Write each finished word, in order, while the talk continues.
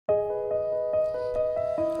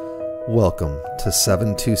Welcome to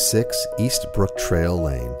 726 East Brooktrail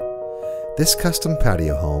Lane. This custom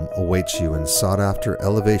patio home awaits you in sought-after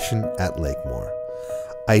Elevation at Lakemoor,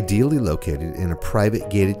 ideally located in a private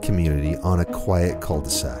gated community on a quiet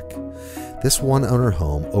cul-de-sac. This one-owner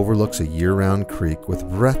home overlooks a year-round creek with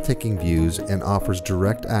breathtaking views and offers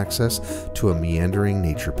direct access to a meandering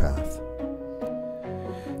nature path.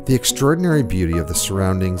 The extraordinary beauty of the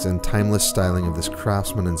surroundings and timeless styling of this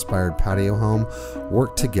Craftsman-inspired patio home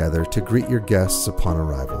work together to greet your guests upon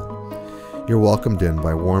arrival. You're welcomed in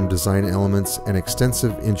by warm design elements and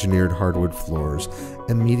extensive engineered hardwood floors,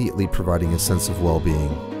 immediately providing a sense of well-being.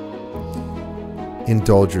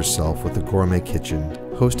 Indulge yourself with a gourmet kitchen,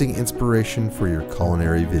 hosting inspiration for your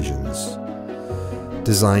culinary visions.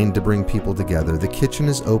 Designed to bring people together, the kitchen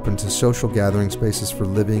is open to social gathering spaces for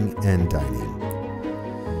living and dining.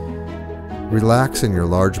 Relax in your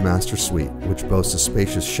large master suite, which boasts a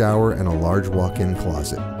spacious shower and a large walk-in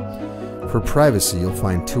closet. For privacy, you'll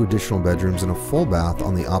find 2 additional bedrooms and a full bath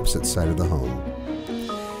on the opposite side of the home.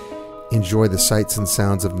 Enjoy the sights and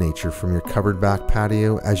sounds of nature from your covered back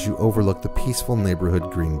patio as you overlook the peaceful neighborhood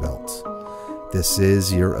greenbelt. This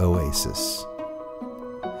is your oasis.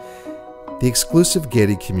 The exclusive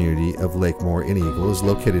gated community of Lakemoor in Eagle is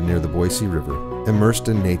located near the Boise River, immersed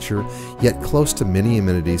in nature, yet close to many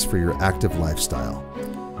amenities for your active lifestyle.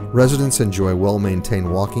 Residents enjoy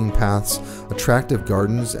well-maintained walking paths, attractive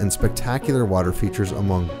gardens, and spectacular water features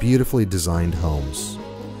among beautifully designed homes.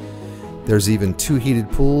 There's even 2 heated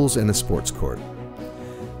pools and a sports court.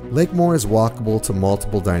 Lakemoor is walkable to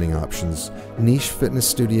multiple dining options, niche fitness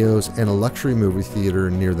studios, and a luxury movie theater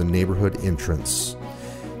near the neighborhood entrance.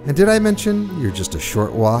 And did I mention you're just a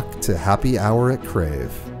short walk to happy hour at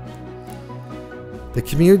Crave? The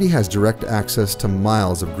community has direct access to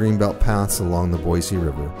miles of greenbelt paths along the Boise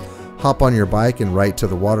River. Hop on your bike and ride to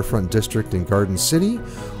the waterfront district in Garden City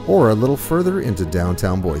or a little further into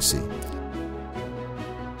downtown Boise.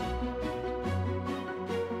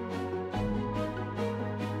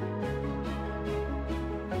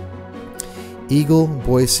 Eagle,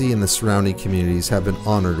 Boise, and the surrounding communities have been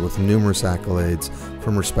honored with numerous accolades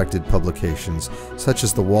from respected publications such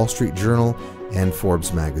as the Wall Street Journal and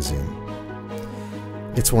Forbes magazine.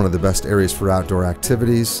 It's one of the best areas for outdoor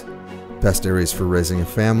activities, best areas for raising a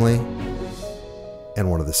family, and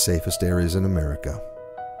one of the safest areas in America.